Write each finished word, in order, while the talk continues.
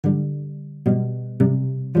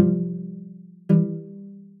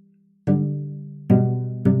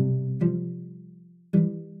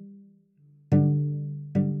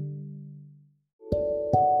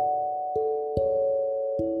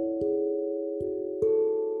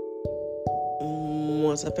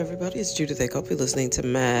What's up, everybody? It's Judith. I hope you're listening to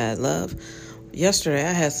Mad Love. Yesterday,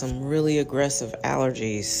 I had some really aggressive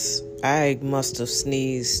allergies. I must have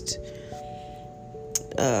sneezed.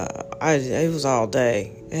 It was all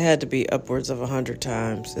day. It had to be upwards of 100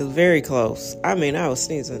 times. It was very close. I was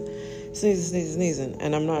sneezing,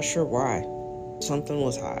 and I'm not sure why. Something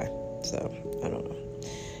was high, so I don't know.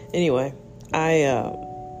 Anyway, I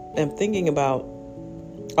am thinking about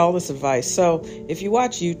all this advice. So if you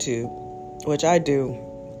watch YouTube, which I do,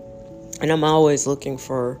 and I'm always looking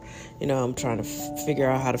for, I'm trying to figure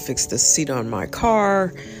out how to fix the seat on my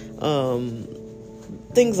car,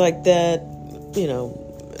 things like that,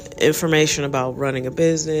 information about running a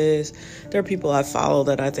business. There are people I follow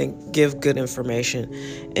that I think give good information.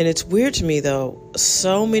 And it's weird to me, though,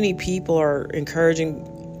 so many people are encouraging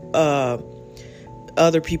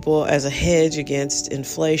other people as a hedge against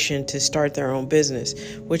inflation to start their own business,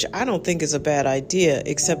 which I don't think is a bad idea,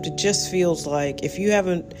 except it just feels like if you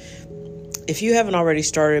haven't already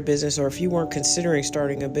started a business, or if you weren't considering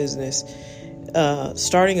starting a business as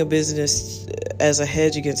a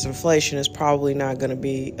hedge against inflation is probably not going to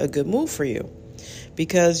be a good move for you,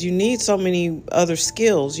 because you need so many other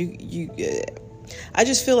skills. I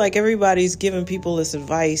just feel like everybody's giving people this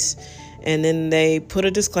advice, and then they put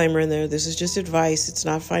a disclaimer in there. This is just advice. It's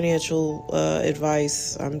not financial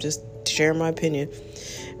advice. I'm just sharing my opinion.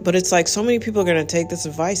 But it's like so many people are going to take this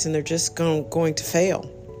advice and they're just going to fail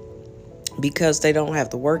because they don't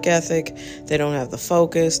have the work ethic. They don't have the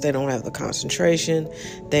focus. They don't have the concentration.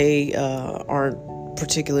 They aren't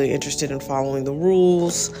particularly interested in following the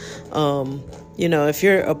rules. If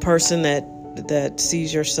you're a person that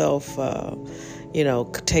sees yourself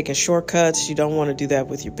taking shortcuts, you don't want to do that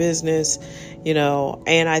with your business,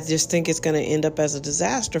 and I just think it's going to end up as a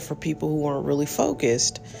disaster for people who aren't really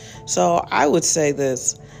focused. So I would say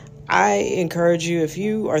this. I encourage you, if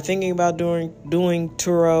you are thinking about doing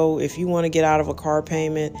Turo, if you want to get out of a car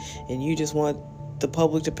payment and you just want the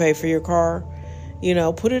public to pay for your car,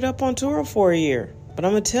 put it up on Turo for a year. But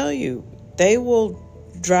I'm going to tell you, they will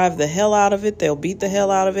drive the hell out of it. They'll beat the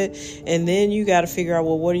hell out of it. And then you got to figure out,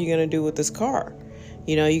 well, what are you going to do with this car?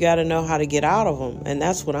 You got to know how to get out of them. And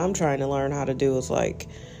that's what I'm trying to learn how to do, is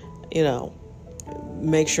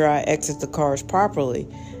make sure I exit the cars properly.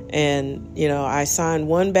 And, I signed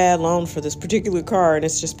one bad loan for this particular car, and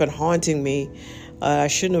it's just been haunting me. I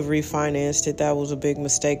shouldn't have refinanced it. That was a big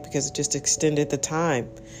mistake because it just extended the time.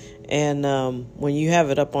 And when you have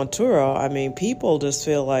it up on Turo, people just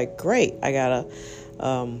feel like, great, I got to...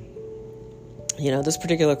 this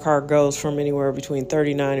particular car goes from anywhere between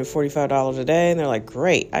 $39 and $45 a day. And they're like,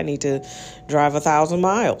 great, I need to drive 1,000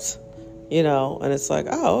 miles, and it's like,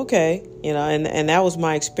 oh, okay. And that was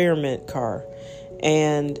my experiment car,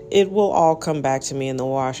 and it will all come back to me in the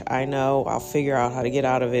wash. I know I'll figure out how to get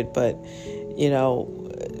out of it. But,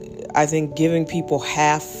 I think giving people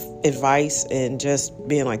half advice and just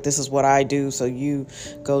being like, this is what I do, so you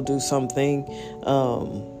go do something.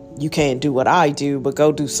 You can't do what I do, but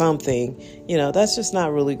go do something. That's just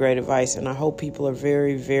not really great advice. And I hope people are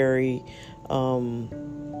very, very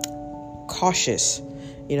cautious,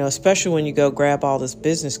 especially when you go grab all this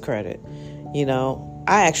business credit.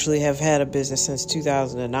 I actually have had a business since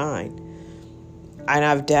 2009, and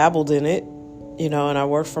I've dabbled in it, and I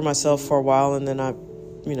worked for myself for a while, and then I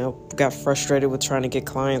got frustrated with trying to get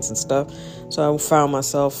clients and stuff. So I found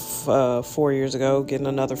myself 4 years ago getting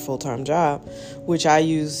another full-time job, which I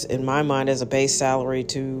use in my mind as a base salary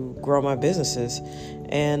to grow my businesses.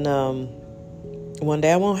 And one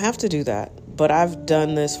day I won't have to do that. But I've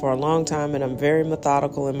done this for a long time, and I'm very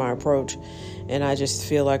methodical in my approach. And I just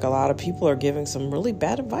feel like a lot of people are giving some really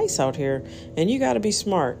bad advice out here, and you got to be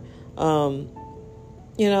smart.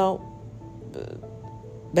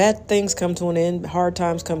 Bad things come to an end. Hard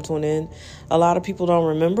times come to an end. A lot of people don't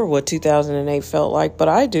remember what 2008 felt like, but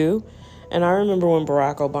I do. And I remember when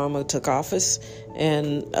Barack Obama took office,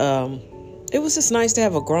 and it was just nice to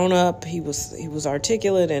have a grown-up. He was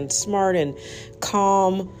articulate and smart and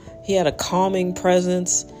calm. He had a calming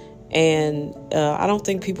presence, and I don't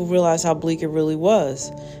think people realize how bleak it really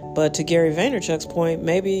was. But to Gary Vaynerchuk's point,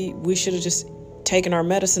 maybe we should have just taken our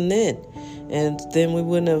medicine then, and then we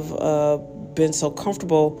wouldn't have been so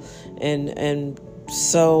comfortable and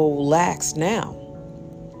so lax now,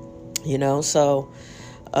 so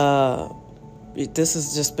this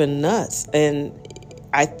has just been nuts. And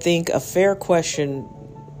I think a fair question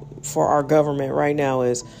for our government right now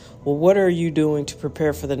is, well, what are you doing to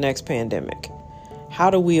prepare for the next pandemic?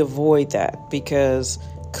 How do we avoid that? Because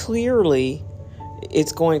clearly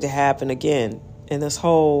it's going to happen again. And this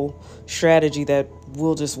whole strategy that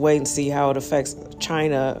we'll just wait and see how it affects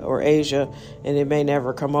China or Asia and it may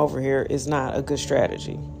never come over here is not a good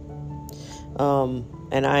strategy.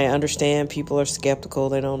 And I understand people are skeptical.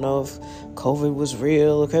 They don't know if COVID was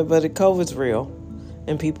real. Okay, but COVID's real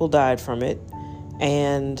and people died from it.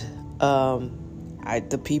 And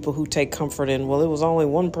the people who take comfort in, well, it was only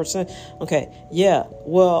 1%. Okay, yeah,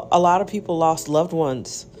 well, a lot of people lost loved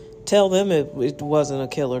ones. Tell them it wasn't a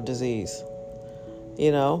killer disease.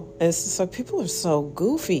 You know, and it's just like people are so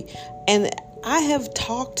goofy. And I have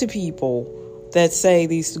talked to people that say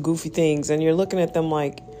these goofy things, and you're looking at them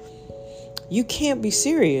like, you can't be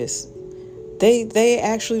serious. They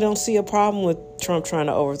actually don't see a problem with Trump trying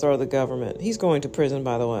to overthrow the government. He's going to prison,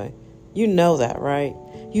 by the way. You know that, right?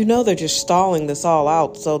 You know they're just stalling this all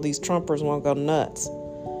out so these Trumpers won't go nuts.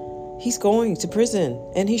 He's going to prison,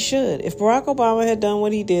 and he should. If Barack Obama had done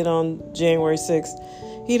what he did on January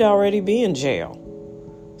 6th, he'd already be in jail.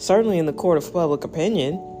 Certainly in the court of public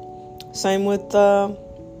opinion. Same with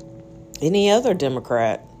any other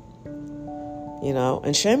Democrat. You know,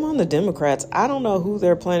 and shame on the Democrats. I don't know who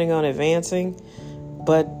they're planning on advancing,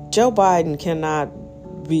 but Joe Biden cannot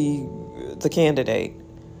be the candidate.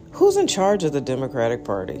 Who's in charge of the Democratic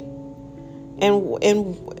Party?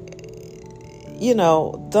 And you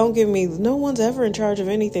know, don't give me, no one's ever in charge of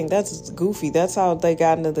anything. That's goofy. That's how they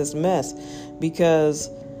got into this mess. Because,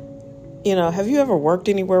 you know, have you ever worked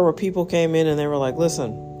anywhere where people came in and they were like,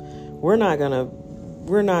 listen, we're not going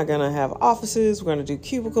to have offices. We're going to do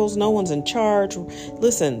cubicles. No one's in charge.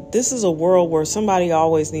 Listen, this is a world where somebody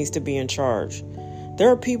always needs to be in charge. There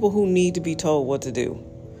are people who need to be told what to do.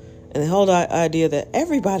 And the whole idea that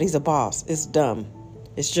everybody's a boss is dumb.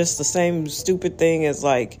 It's just the same stupid thing as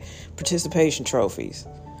like participation trophies.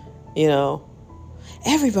 You know,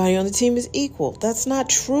 everybody on the team is equal. That's not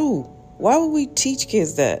true. Why would we teach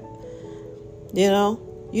kids that? You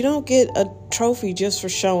know, you don't get a trophy just for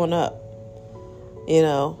showing up. You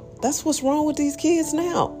know, that's what's wrong with these kids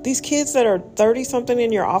now. These kids that are 30-something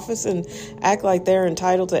in your office and act like they're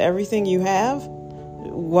entitled to everything you have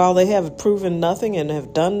while they have proven nothing and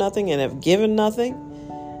have done nothing and have given nothing.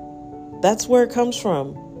 That's where it comes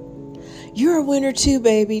from. You're a winner too,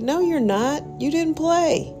 baby. No, you're not. You didn't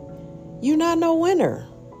play. You're not no winner.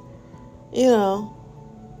 You know,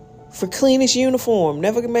 for cleanest uniform,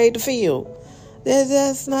 never made the field.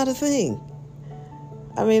 That's not a thing.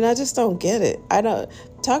 I mean, I just don't get it. I don't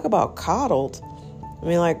talk about coddled. I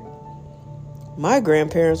mean, like, my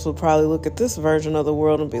grandparents would probably look at this version of the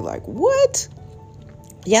world and be like, what?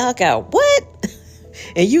 Y'all got what?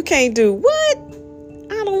 And you can't do what?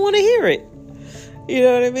 I don't want to hear it. You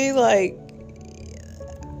know what I mean? Like,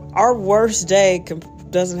 our worst day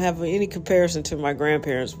doesn't have any comparison to my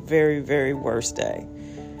grandparents' very, very worst day.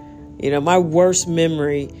 You know, my worst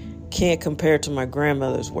memory can't compare to my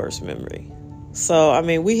grandmother's worst memory. So, I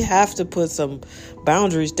mean, we have to put some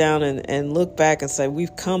boundaries down and look back and say,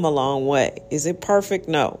 we've come a long way. Is it perfect?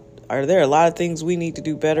 No. Are there a lot of things we need to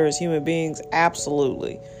do better as human beings?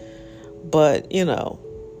 Absolutely. But, you know,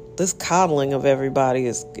 this coddling of everybody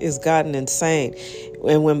is gotten insane.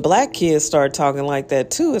 And when black kids start talking like that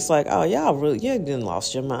too, it's like, oh, you didn't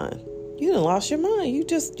lost your mind. You didn't lost your mind.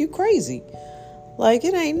 You crazy. Like,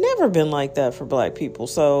 it ain't never been like that for black people.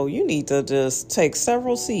 So you need to just take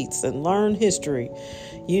several seats and learn history.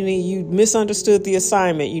 You misunderstood the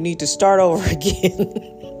assignment. You need to start over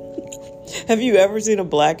again. Have you ever seen a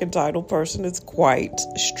black entitled person? It's quite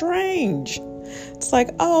strange. It's like,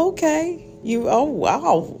 oh, okay. Oh,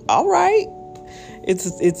 wow. All right.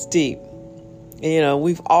 It's deep. You know,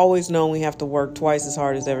 we've always known we have to work twice as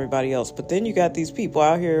hard as everybody else. But then you got these people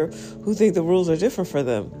out here who think the rules are different for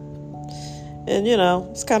them. And, you know,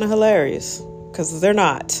 it's kind of hilarious because they're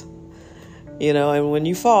not. You know, and when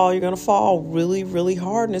you fall, you're going to fall really, really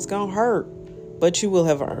hard and it's going to hurt. But you will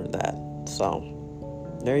have earned that.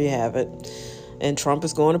 So there you have it. And Trump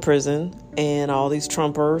is going to prison, and all these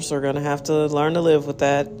Trumpers are going to have to learn to live with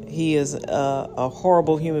that. He is a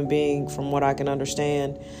horrible human being from what I can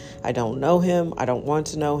understand. I don't know him. I don't want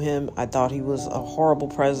to know him. I thought he was a horrible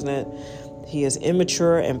president. He is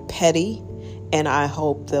immature and petty, and I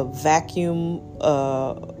hope the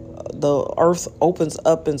earth opens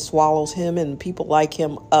up and swallows him and people like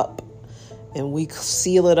him up. And we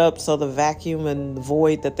seal it up so the vacuum and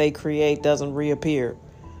void that they create doesn't reappear.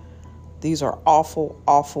 These are awful,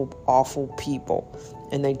 awful, awful people.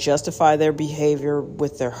 And they justify their behavior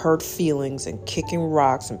with their hurt feelings and kicking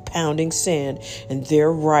rocks and pounding sand. And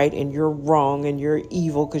they're right and you're wrong and you're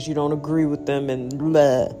evil because you don't agree with them and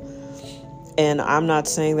blah. And I'm not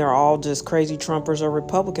saying they're all just crazy Trumpers or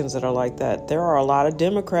Republicans that are like that. There are a lot of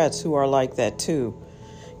Democrats who are like that too.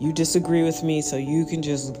 You disagree with me so you can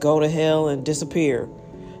just go to hell and disappear.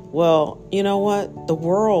 Well, you know what? The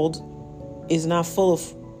world is not full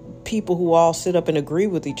of people who all sit up and agree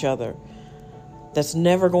with each other. That's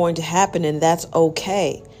never going to happen, and that's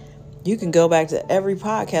okay. You can go back to every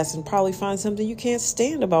podcast and probably find something you can't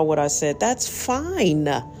stand about what I said. That's fine.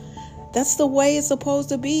 That's the way it's supposed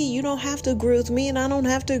to be. You don't have to agree with me, and I don't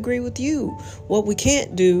have to agree with you. What we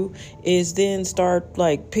can't do is then start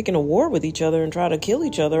picking a war with each other and try to kill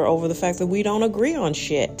each other over the fact that we don't agree on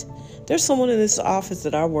shit. There's someone in this office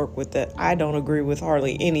that I work with that I don't agree with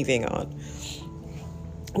hardly anything on.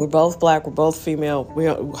 We're both black, we're both female, we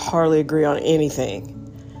hardly agree on anything.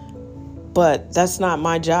 But that's not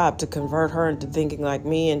my job to convert her into thinking like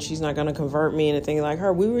me, and she's not going to convert me into thinking like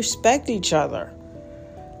her. We respect each other.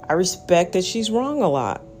 I respect that she's wrong a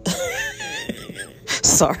lot.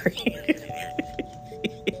 Sorry.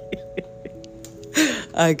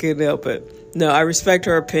 I couldn't help it. No, I respect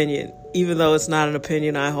her opinion, even though it's not an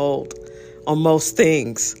opinion I hold on most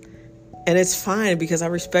things. And it's fine because I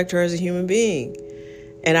respect her as a human being.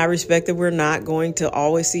 And I respect that we're not going to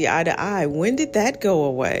always see eye to eye. When did that go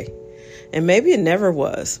away? And maybe it never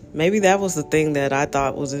was. Maybe that was the thing that I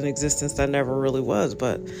thought was in existence that never really was.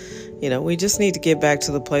 But, we just need to get back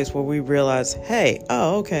to the place where we realize, hey,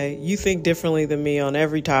 okay, you think differently than me on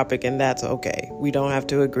every topic, and that's okay. We don't have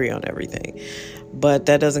to agree on everything. But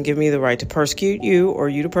that doesn't give me the right to persecute you or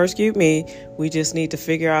you to persecute me. We just need to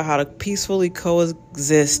figure out how to peacefully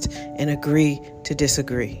coexist and agree to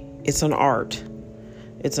disagree. It's an art.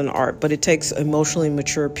 It's an art, but it takes emotionally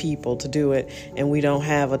mature people to do it, and we don't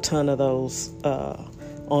have a ton of those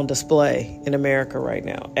on display in America right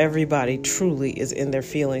now. Everybody truly is in their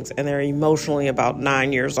feelings, and they're emotionally about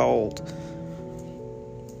 9 years old.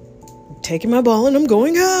 I'm taking my ball and I'm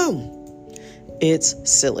going home. It's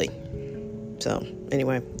silly. So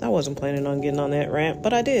anyway, I wasn't planning on getting on that rant,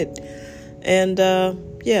 but I did. And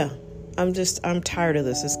I'm tired of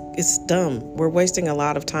this. It's dumb. We're wasting a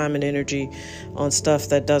lot of time and energy on stuff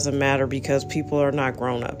that doesn't matter because people are not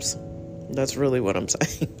grown-ups. That's really what I'm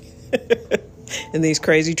saying. And these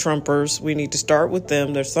crazy Trumpers, we need to start with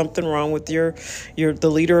them. There's something wrong with the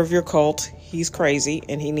leader of your cult. He's crazy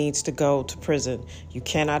and he needs to go to prison. You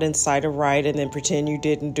cannot incite a riot and then pretend you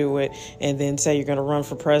didn't do it and then say you're going to run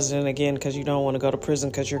for president again because you don't want to go to prison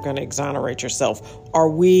because you're going to exonerate yourself. Are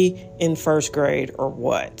we in first grade or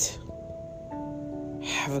what?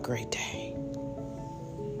 Have a great day.